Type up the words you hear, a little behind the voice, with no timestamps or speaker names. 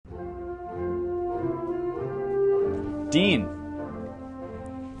dean,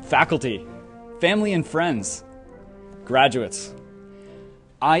 faculty, family and friends, graduates,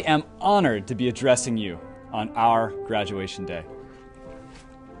 I am honored to be addressing you on our graduation day.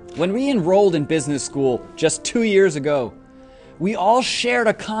 When we enrolled in business school just 2 years ago, we all shared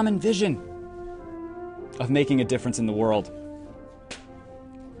a common vision of making a difference in the world.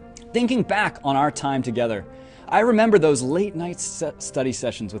 Thinking back on our time together, I remember those late night study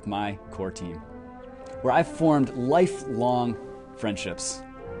sessions with my core team, where I formed lifelong friendships.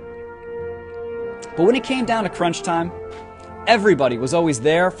 But when it came down to crunch time, everybody was always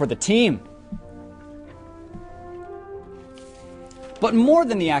there for the team. But more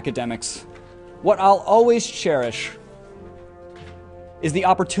than the academics, what I'll always cherish is the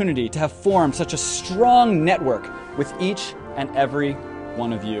opportunity to have formed such a strong network with each and every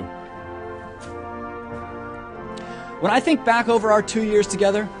one of you. When I think back over our 2 years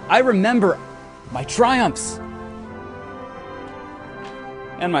together, I remember my triumphs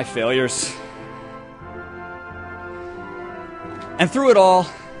and my failures. And through it all,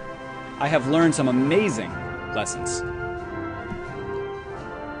 I have learned some amazing lessons.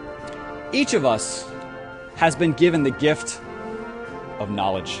 Each of us has been given the gift of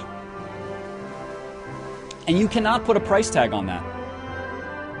knowledge. And you cannot put a price tag on that.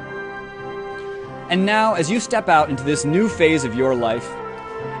 And now, as you step out into this new phase of your life,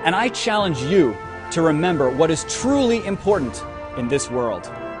 and I challenge you to remember what is truly important in this world.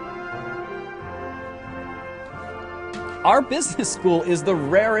 Our business school is the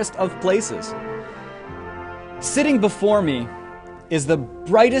rarest of places. Sitting before me is the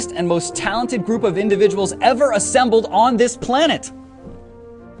brightest and most talented group of individuals ever assembled on this planet.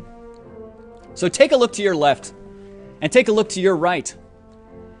 So take a look to your left and take a look to your right.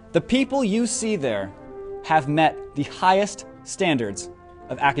 The people you see there have met the highest standards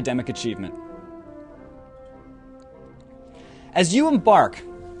of academic achievement. As you embark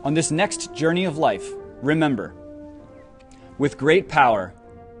on this next journey of life, remember, with great power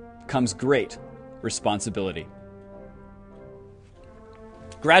comes great responsibility.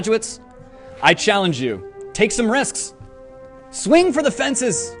 Graduates, I challenge you, take some risks. Swing for the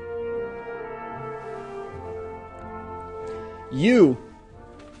fences. You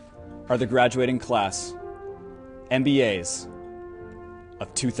are the graduating class, MBAs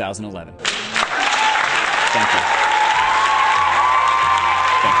of 2011. Thank you.